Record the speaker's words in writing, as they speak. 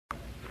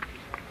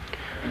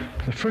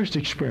The first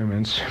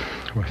experiments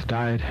with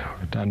diet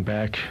were done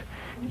back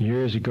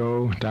years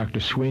ago. Dr.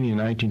 Sweeney in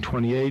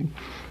 1928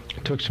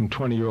 took some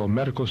 20-year-old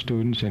medical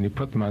students and he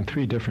put them on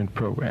 3 different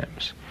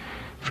programs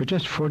for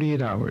just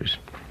 48 hours.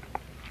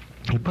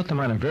 He put them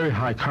on a very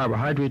high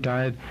carbohydrate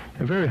diet,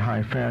 a very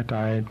high fat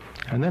diet,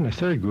 and then a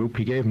third group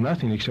he gave them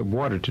nothing except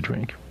water to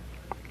drink.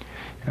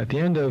 At the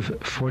end of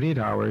 48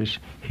 hours,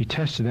 he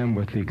tested them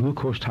with the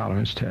glucose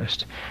tolerance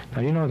test.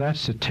 Now, you know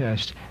that's the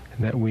test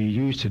that we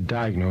use to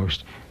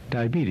diagnose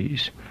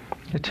diabetes.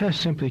 The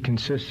test simply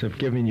consists of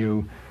giving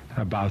you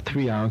about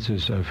 3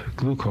 ounces of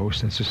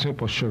glucose, that's a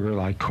simple sugar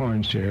like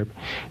corn syrup,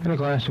 and a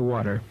glass of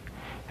water.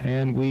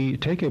 And we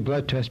take a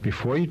blood test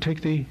before you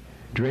take the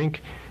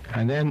drink,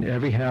 and then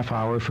every half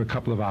hour for a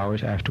couple of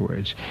hours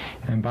afterwards.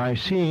 And by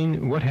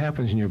seeing what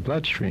happens in your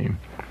bloodstream,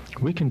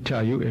 we can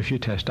tell you if you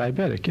test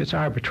diabetic. It's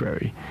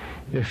arbitrary.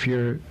 If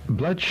your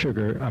blood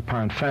sugar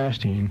upon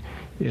fasting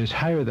is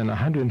higher than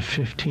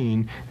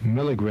 115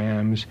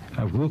 milligrams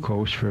of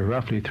glucose for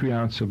roughly 3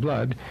 ounces of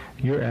blood,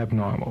 you're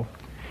abnormal.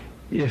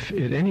 If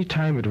at any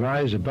time it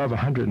rises above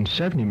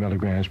 170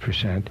 milligrams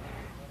percent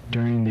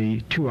during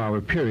the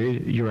 2-hour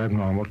period, you're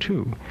abnormal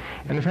too.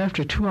 And if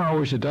after 2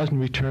 hours it doesn't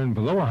return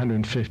below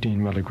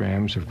 115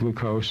 milligrams of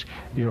glucose,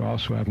 you're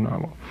also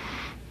abnormal.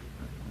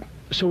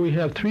 So we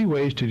have 3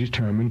 ways to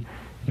determine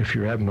if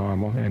you're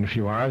abnormal, and if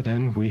you are,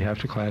 then we have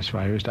to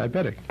classify you as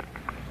diabetic.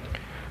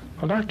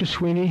 Well, Dr.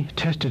 Sweeney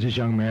tested his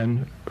young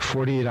man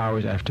 48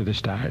 hours after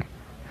this diet.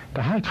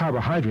 The high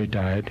carbohydrate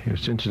diet,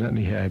 which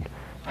incidentally had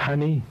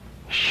honey,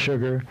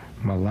 sugar,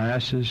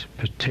 molasses,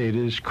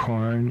 potatoes,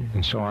 corn,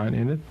 and so on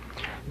in it,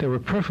 they were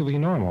perfectly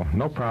normal,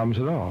 no problems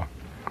at all.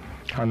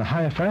 On the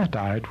high fat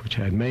diet, which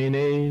had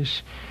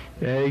mayonnaise,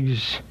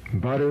 eggs,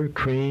 butter,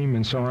 cream,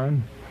 and so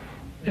on,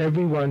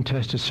 everyone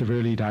tested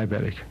severely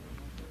diabetic.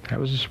 That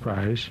was a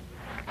surprise.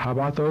 How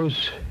about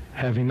those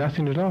having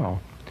nothing at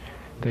all?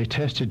 They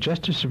tested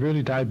just as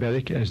severely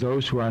diabetic as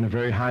those who were on a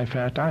very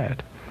high-fat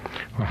diet.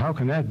 Well, how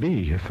can that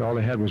be if all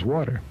they had was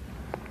water?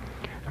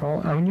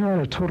 Well, when you're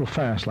on a total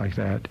fast like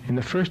that, in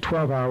the first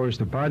 12 hours,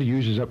 the body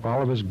uses up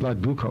all of its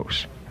blood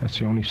glucose. That's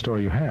the only store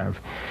you have.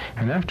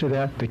 And after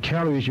that, the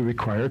calories you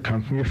require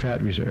come from your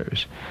fat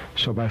reserves.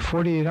 So by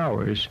 48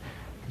 hours,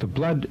 the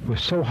blood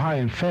was so high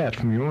in fat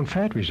from your own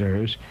fat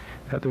reserves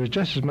that there was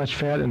just as much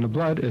fat in the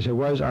blood as there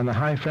was on the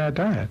high-fat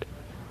diet.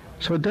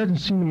 So it doesn't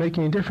seem to make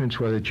any difference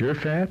whether it's your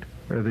fat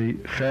or the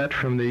fat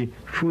from the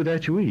food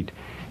that you eat.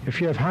 If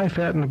you have high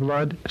fat in the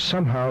blood,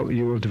 somehow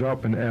you will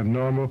develop an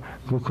abnormal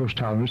glucose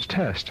tolerance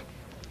test.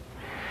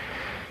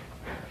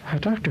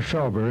 Dr.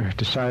 Felber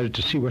decided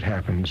to see what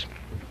happens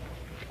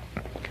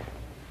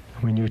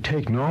when you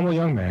take normal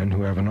young men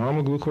who have a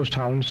normal glucose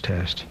tolerance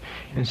test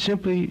and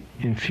simply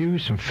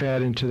infuse some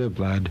fat into their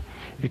blood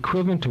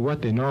equivalent to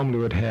what they normally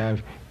would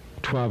have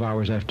 12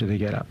 hours after they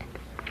get up.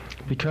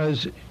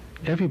 Because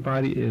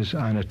everybody is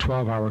on a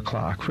 12-hour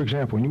clock. For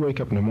example, when you wake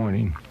up in the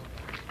morning,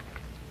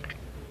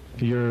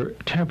 your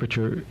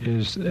temperature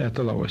is at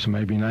the lowest. It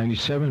might be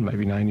 97, it might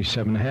be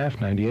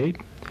 97.5, 98.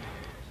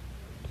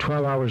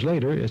 12 hours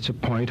later, it's a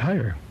point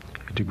higher.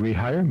 A degree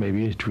higher,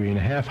 maybe a degree and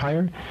a half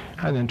higher,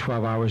 and then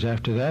 12 hours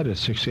after that, at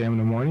 6 a.m. in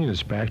the morning,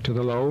 it's back to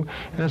the low,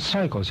 and it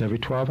cycles every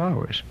 12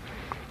 hours.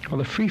 Well,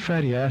 the free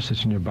fatty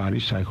acids in your body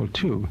cycle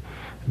too.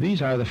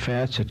 These are the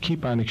fats that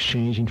keep on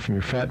exchanging from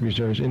your fat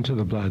reserves into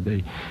the blood.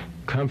 They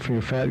come from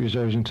your fat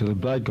reserves into the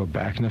blood, go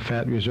back in the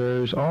fat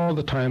reserves, all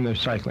the time they're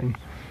cycling.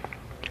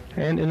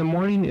 And in the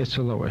morning, it's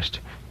the lowest.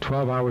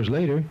 12 hours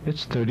later,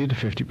 it's 30 to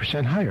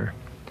 50% higher.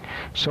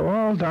 So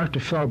all Dr.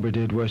 Felber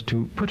did was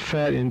to put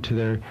fat into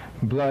their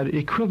blood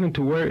equivalent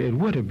to where it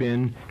would have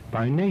been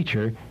by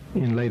nature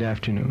in late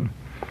afternoon.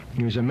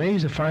 He was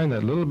amazed to find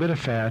that a little bit of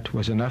fat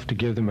was enough to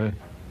give them a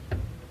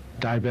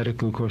diabetic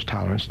glucose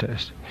tolerance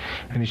test.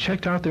 And he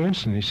checked out their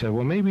insulin. He said,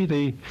 well, maybe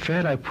the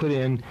fat I put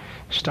in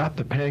stopped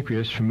the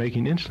pancreas from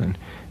making insulin.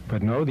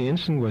 But no, the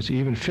insulin was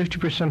even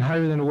 50%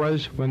 higher than it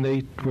was when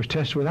they were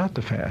tested without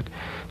the fat.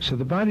 So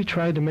the body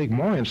tried to make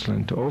more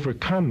insulin to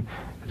overcome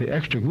the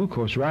extra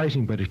glucose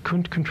rising, but it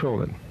couldn't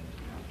control it.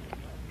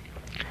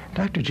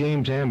 Dr.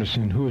 James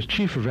Anderson, who was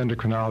chief of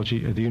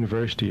endocrinology at the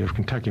University of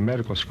Kentucky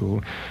Medical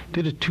School,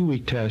 did a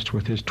 2-week test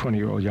with his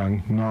 20-year-old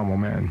young normal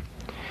men.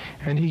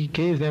 And he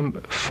gave them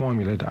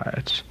formula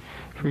diets.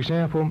 For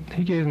example,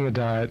 he gave them a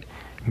diet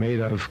made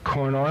of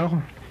corn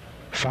oil,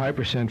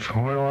 5%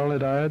 corn oil a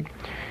diet,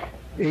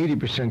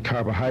 80%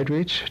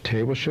 carbohydrates,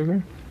 table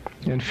sugar,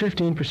 and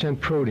 15%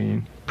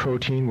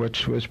 protein,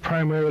 which was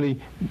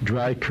primarily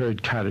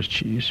dry-cured cottage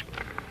cheese.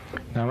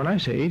 Now, when I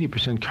say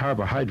 80%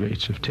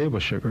 carbohydrates of table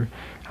sugar,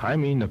 I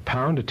mean a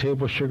pound of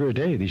table sugar a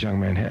day these young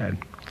men had.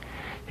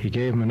 He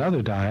gave them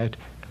another diet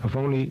of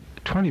only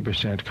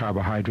 20%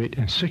 carbohydrate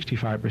and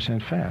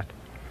 65% fat.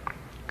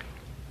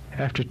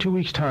 After 2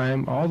 weeks'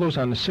 time, all those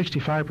on the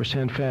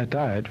 65% fat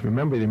diet,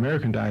 remember the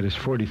American diet is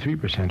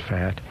 43%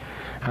 fat,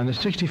 on the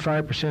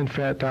 65%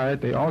 fat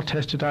diet, they all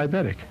tested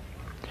diabetic.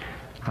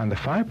 On the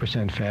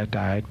 5% fat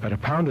diet, but a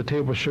pound of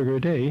table sugar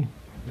a day,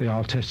 they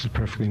all tested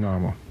perfectly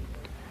normal.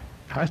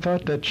 I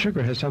thought that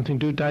sugar has something to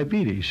do with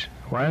diabetes.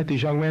 Why aren't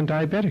these young men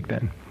diabetic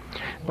then?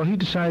 Well, he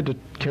decided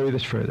to carry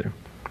this further.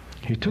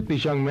 He took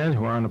these young men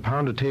who were on a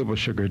pound of table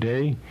sugar a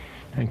day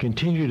and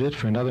continued it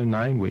for another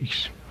 9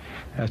 weeks.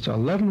 That's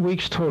 11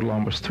 weeks total,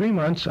 almost 3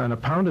 months on a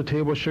pound of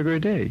table sugar a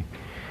day.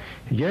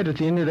 Yet at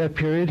the end of that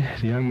period,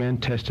 the young men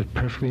tested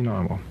perfectly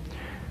normal.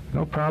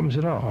 No problems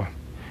at all.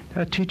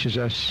 That teaches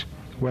us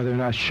whether or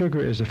not sugar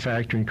is a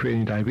factor in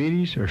creating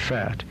diabetes or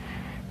fat,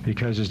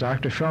 because as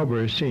Dr.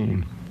 Felber has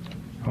seen,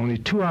 only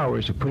 2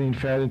 hours of putting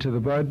fat into the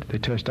blood, they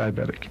test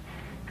diabetic.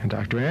 And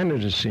Dr.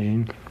 Anders has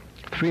seen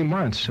 3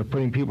 months of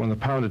putting people on a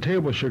pound of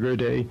table sugar a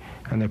day,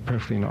 and they're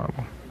perfectly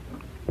normal.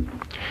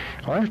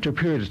 Well, after a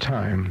period of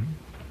time,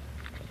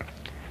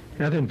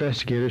 other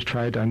investigators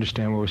tried to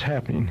understand what was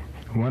happening,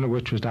 one of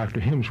which was Dr.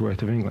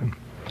 Himsworth of England.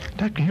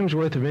 Dr.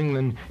 Himsworth of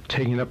England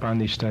taking up on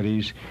these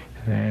studies,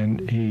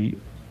 and he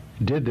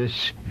did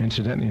this,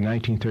 incidentally, in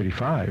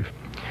 1935,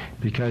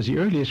 because the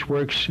earliest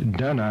works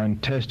done on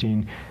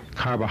testing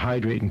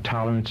carbohydrate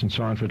intolerance and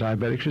so on for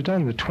diabetics was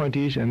done in the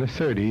 20s and the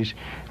 30s.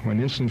 When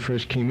insulin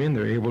first came in,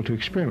 they were able to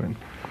experiment.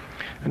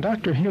 And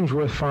Dr.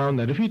 Himsworth found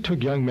that if he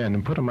took young men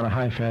and put them on a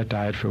high-fat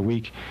diet for a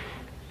week,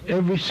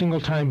 every single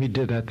time he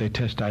did that, they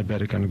test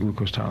diabetic on a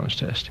glucose tolerance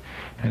test.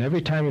 And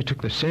every time he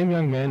took the same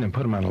young men and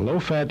put them on a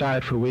low-fat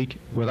diet for a week,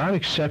 without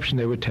exception,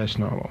 they would test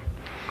normal.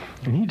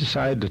 And he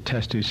decided to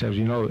test it. He says,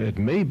 it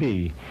may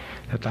be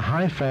that the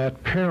high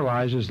fat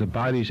paralyzes the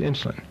body's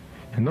insulin.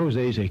 In those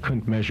days, they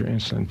couldn't measure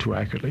insulin too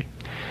accurately.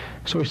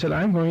 So he said,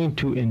 I'm going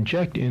to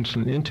inject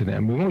insulin into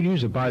them. We won't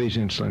use the body's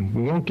insulin.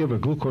 We won't give a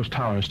glucose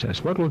tolerance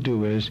test. What we'll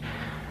do is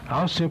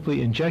I'll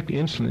simply inject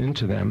insulin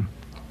into them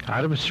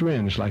out of a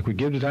syringe like we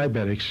give to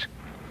diabetics,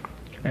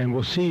 and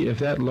we'll see if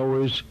that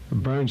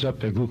burns up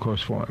their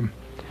glucose for them.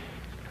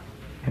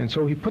 And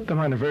so he put them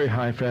on a very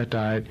high-fat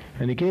diet,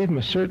 and he gave them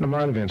a certain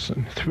amount of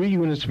insulin, 3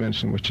 units of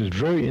insulin, which is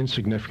very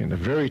insignificant, a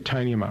very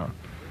tiny amount.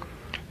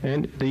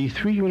 And the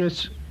 3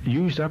 units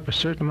used up a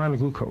certain amount of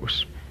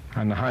glucose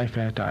on the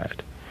high-fat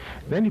diet.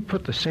 Then he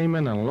put the same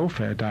men on a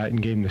low-fat diet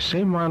and gave them the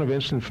same amount of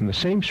insulin from the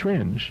same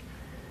syringe,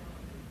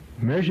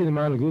 measured the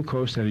amount of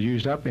glucose that it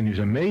used up, and he was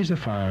amazed to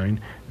find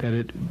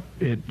that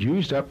it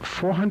used up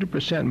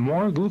 400%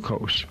 more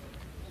glucose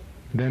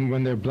than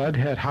when their blood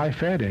had high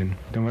fat in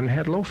than when it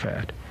had low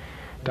fat.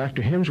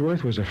 Dr.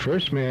 Himsworth was the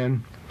first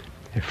man,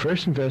 the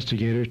first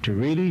investigator to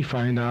really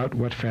find out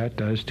what fat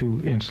does to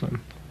insulin.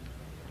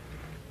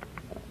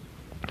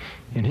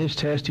 In his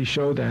test, he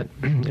showed that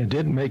it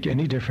didn't make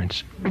any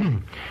difference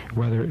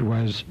whether it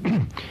was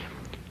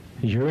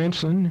your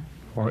insulin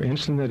or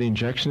insulin that he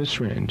injects in a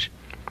syringe.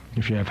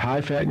 If you have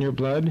high fat in your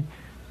blood,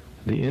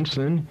 the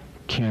insulin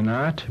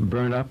cannot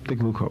burn up the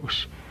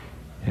glucose.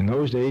 In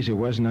those days, it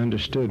wasn't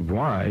understood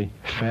why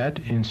fat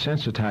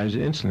insensitized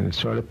insulin. It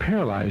sort of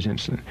paralyzed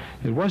insulin.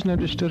 It wasn't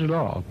understood at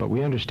all, but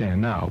we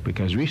understand now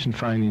because recent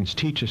findings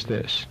teach us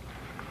this,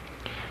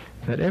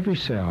 that every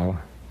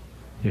cell,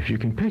 if you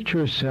can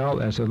picture a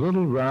cell as a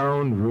little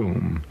round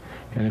room,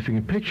 and if you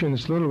can picture in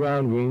this little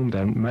round room,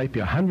 there might be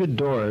 100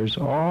 doors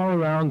all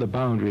around the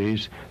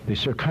boundaries, the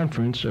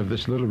circumference of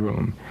this little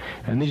room.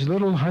 And these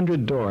little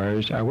 100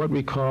 doors are what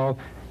we call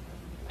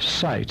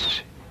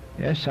sites,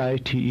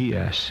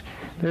 S-I-T-E-S.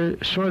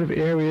 They're sort of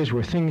areas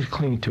where things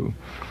cling to.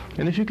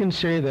 And if you can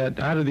say that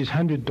out of these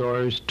 100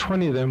 doors,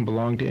 20 of them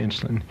belong to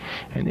insulin,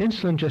 and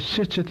insulin just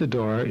sits at the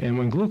door, and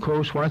when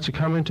glucose wants to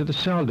come into the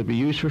cell to be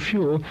used for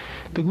fuel,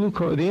 the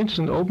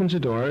insulin opens the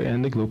door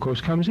and the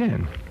glucose comes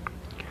in.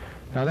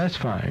 Now that's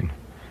fine.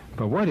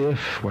 But what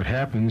if what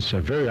happens, a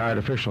very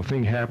artificial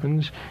thing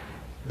happens,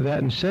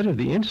 that instead of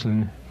the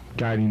insulin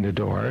guiding the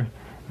door,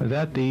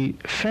 that the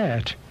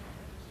fat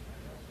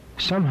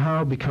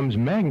somehow becomes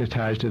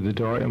magnetized to the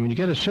door, and when you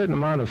get a certain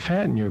amount of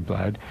fat in your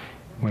blood,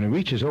 when it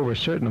reaches over a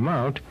certain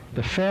amount,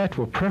 the fat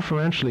will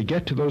preferentially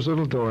get to those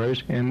little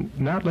doors and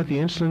not let the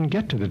insulin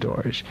get to the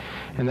doors.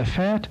 And the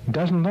fat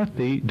doesn't let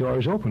the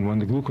doors open when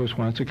the glucose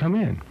wants to come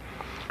in.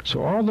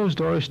 So all those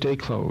doors stay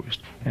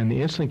closed, and the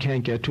insulin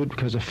can't get to it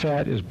because the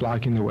fat is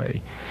blocking the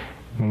way.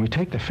 When we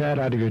take the fat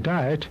out of your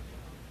diet,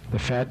 the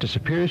fat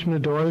disappears from the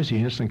doors,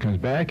 the insulin comes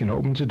back and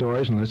opens the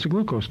doors and lets the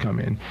glucose come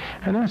in.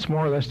 And that's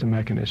more or less the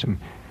mechanism.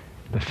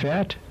 The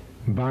fat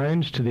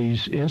binds to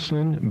these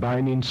insulin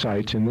binding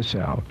sites in the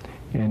cell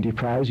and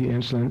deprives the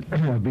insulin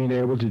of being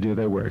able to do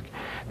their work.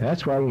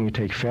 That's why when we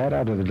take fat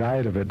out of the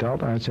diet of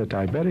adult onset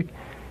diabetic,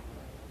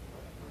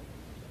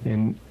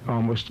 in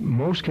almost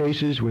most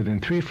cases within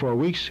 3-4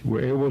 weeks,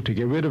 we're able to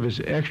get rid of his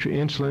extra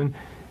insulin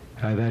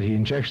that he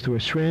injects through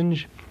a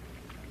syringe.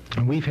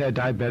 And we've had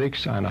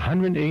diabetics on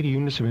 180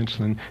 units of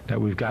insulin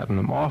that we've gotten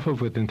them off of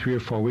within 3 or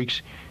 4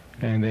 weeks,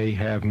 and they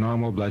have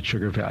normal blood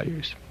sugar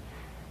values.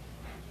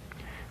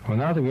 Well,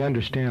 now that we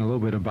understand a little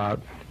bit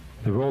about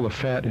the role of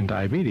fat in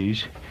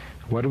diabetes,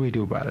 what do we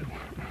do about it?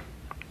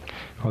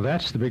 Well,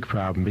 that's the big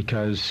problem,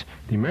 because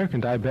the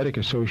American Diabetic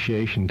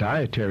Association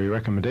dietary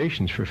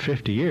recommendations for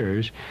 50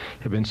 years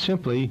have been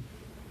simply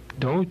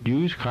don't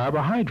use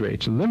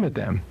carbohydrates. Limit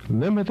them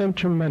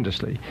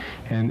tremendously.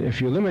 And if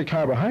you limit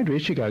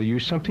carbohydrates, you got to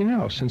use something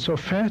else. And so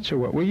fats are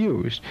what we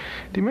use.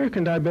 The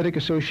American Diabetic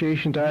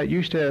Association diet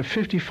used to have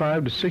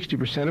 55 to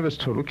 60% of its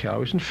total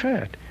calories in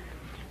fat,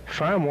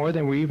 far more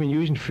than we're even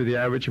using for the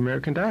average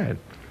American diet.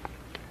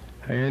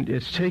 And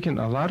it's taken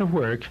a lot of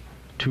work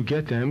to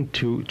get them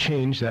to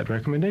change that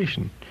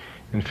recommendation.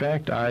 In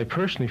fact, I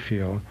personally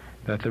feel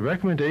that the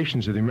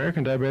recommendations of the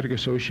American Diabetic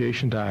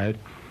Association diet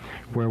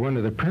were one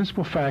of the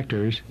principal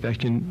factors that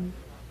continued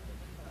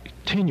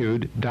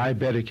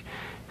diabetics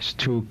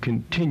to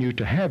continue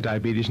to have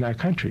diabetes in our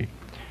country.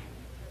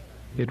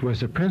 It was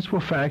the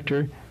principal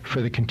factor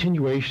for the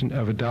continuation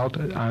of adult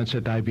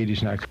onset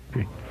diabetes in our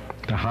country,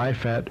 the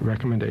high-fat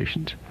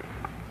recommendations.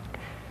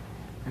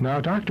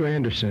 Now, Dr.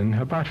 Anderson,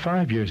 about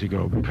 5 years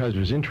ago, because of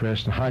his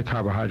interest in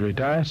high-carbohydrate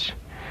diets,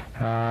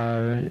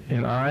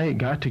 and I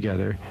got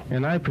together,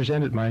 and I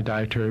presented my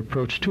dietary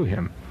approach to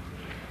him.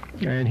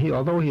 And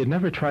although he had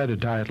never tried a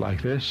diet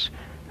like this,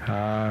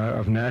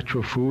 of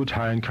natural foods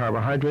high in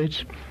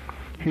carbohydrates,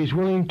 he's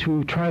willing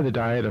to try the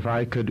diet if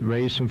I could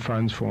raise some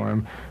funds for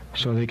him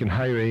so they can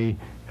hire a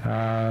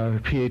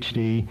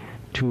PhD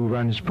to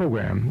run his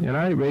program. And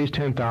I raised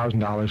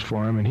 $10,000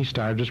 for him, and he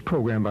started his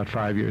program about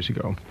 5 years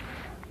ago.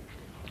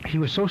 He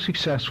was so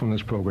successful in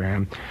this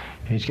program,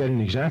 he's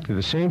getting exactly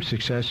the same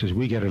success as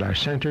we get at our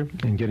center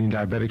in getting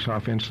diabetics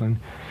off insulin,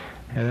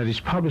 and that he's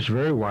published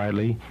very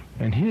widely,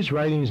 and his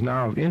writings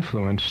now have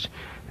influenced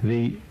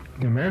the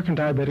American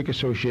Diabetic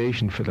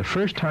Association for the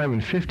first time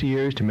in 50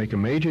 years to make a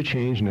major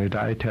change in their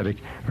dietetic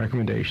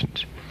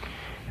recommendations.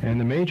 And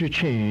the major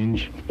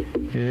change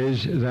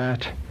is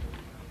that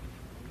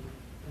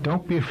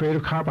don't be afraid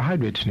of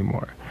carbohydrates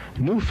anymore.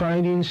 New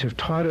findings have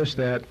taught us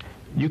that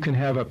you can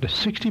have up to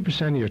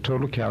 60% of your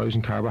total calories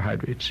in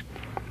carbohydrates.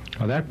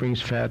 Well, that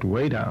brings fat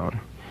way down.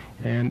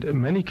 And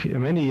many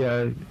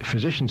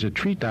physicians that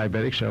treat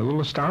diabetics are a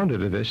little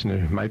astounded at this, and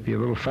they might be a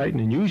little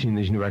frightened in using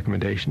these new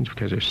recommendations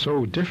because they're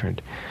so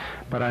different.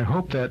 But I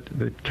hope that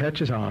it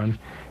catches on,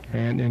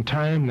 and in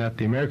time that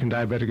the American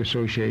Diabetic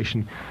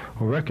Association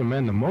will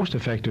recommend the most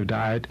effective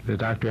diet that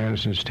Dr.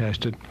 Anderson has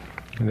tested,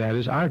 and that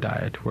is our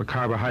diet, where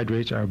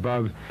carbohydrates are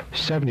above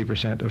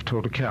 70% of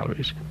total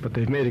calories. But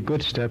they've made a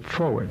good step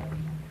forward.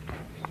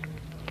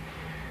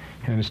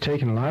 And it's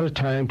taken a lot of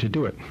time to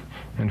do it.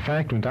 In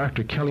fact, when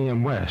Dr. Kelly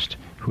M. West,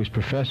 who is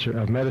professor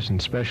of medicine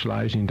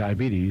specializing in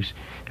diabetes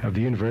of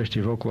the University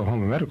of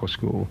Oklahoma Medical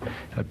School,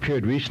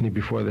 appeared recently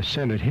before the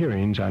Senate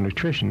hearings on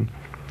nutrition,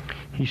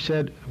 he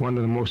said one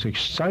of the most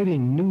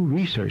exciting new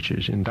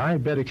researches in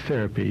diabetic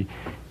therapy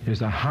is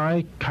the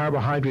high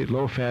carbohydrate,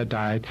 low-fat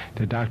diet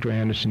that Dr.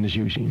 Anderson is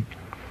using.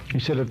 He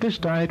said if this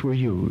diet were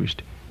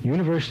used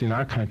universally in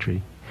our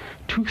country,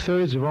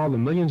 2/3 of all the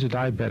millions of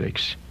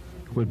diabetics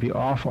would be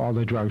off all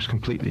their drugs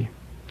completely.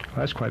 Well,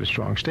 that's quite a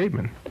strong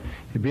statement.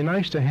 It'd be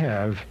nice to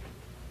have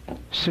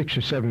 6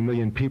 or 7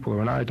 million people who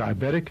are now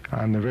diabetic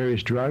on the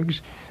various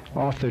drugs,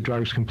 off their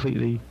drugs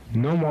completely,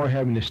 no more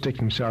having to stick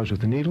themselves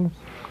with a needle.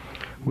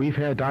 We've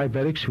had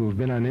diabetics who have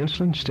been on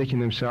insulin, sticking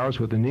themselves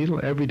with a needle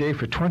every day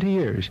for 20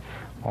 years,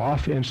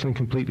 off insulin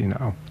completely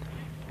now.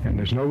 And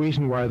there's no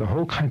reason why the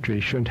whole country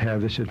shouldn't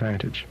have this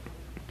advantage.